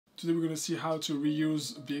Today we're going to see how to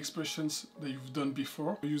reuse the expressions that you've done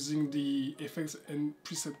before using the effects and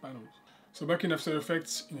preset panels. So back in After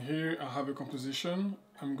Effects, in here I have a composition.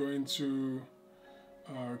 I'm going to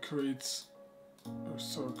create a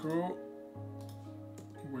circle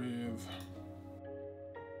with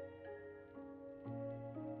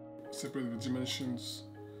separate the dimensions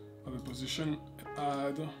of the position,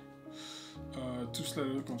 add two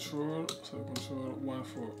slider control, one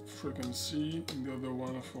for frequency and the other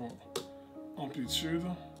one for amplitude.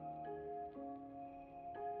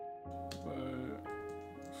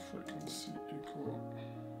 Frequency equal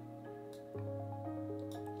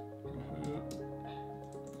here,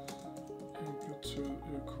 amplitude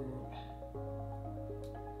equal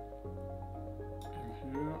in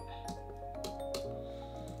here.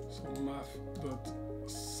 So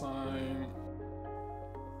math.sine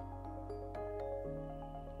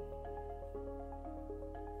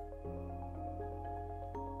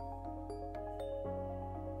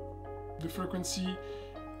the frequency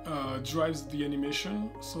drives the animation,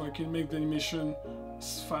 so I can make the animation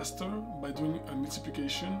faster by doing a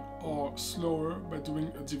multiplication or slower by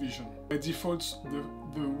doing a division. By default,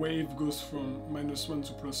 the wave goes from -1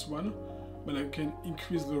 to +1, but I can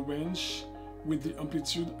increase the range with the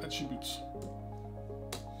amplitude attribute.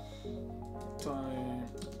 Time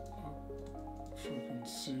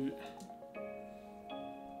frequency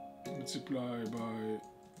multiply by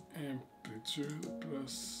amplitude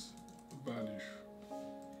plus value.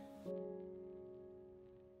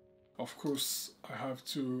 Of course, I have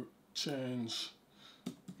to change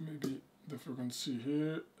maybe the frequency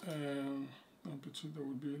here, and amplitude that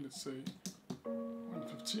would be, let's say,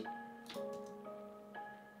 150.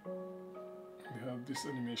 We have this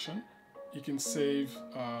animation. You can save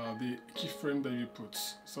the keyframe that you put.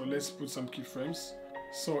 So let's put some keyframes.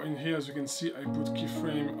 So in here, as you can see, I put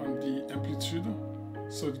keyframe on the amplitude.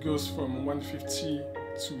 So it goes from 150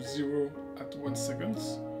 to 0 at 1 second.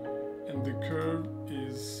 And the curve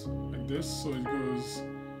is like this, so it goes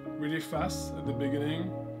really fast at the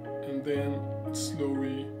beginning and then it's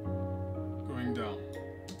slowly going down.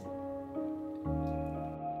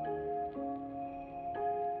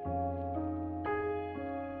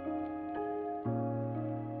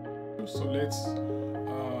 So let's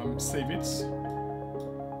save it.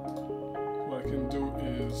 What I can do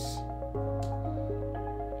is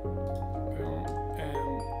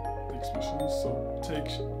and the expression, so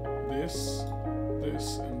take this,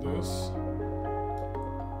 and this,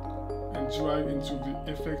 and drive into the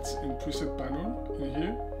effects and preset panel. In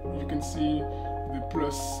here, you can see the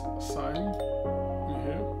plus sign in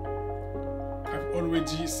here. I've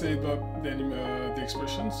already saved up the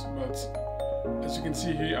expressions, but as you can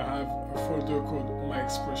see here, I have a folder called My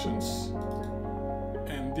Expressions,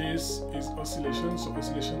 and this is oscillation. So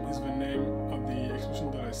oscillation is the name of the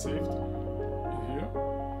expression that I saved.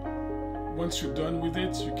 Once you're done with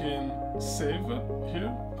it, you can save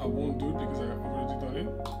here. I won't do it because I've already done it.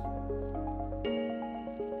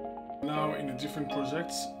 Now in a different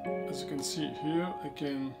project, as you can see here, I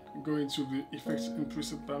can go into the effects and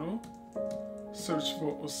preset panel, search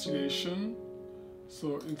for oscillation.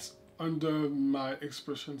 So it's under my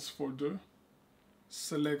expressions folder,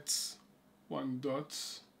 select one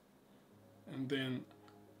dot, and then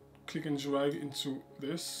click and drag into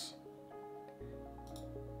this.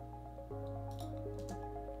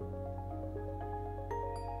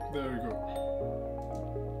 There we go.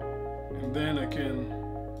 And then I can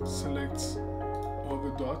select all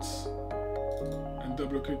the dots and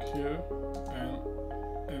double click here and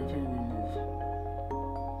everything will move.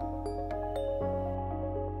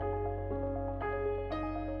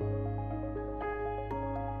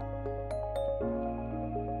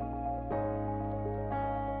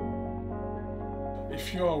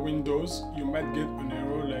 If you are Windows, you might get an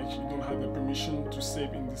error like you don't have the permission to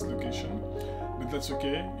save in this location. But that's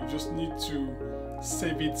okay, you just need to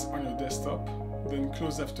save it on your desktop, then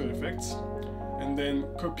close After Effects, and then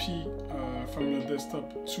copy from your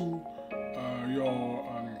desktop to your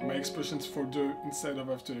My Expressions folder inside of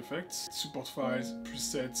After Effects, support files,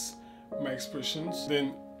 presets, My Expressions,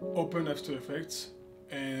 then open After Effects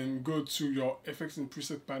and go to your effects and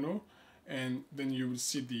preset panel, and then you will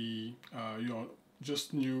see the your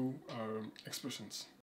just new expressions.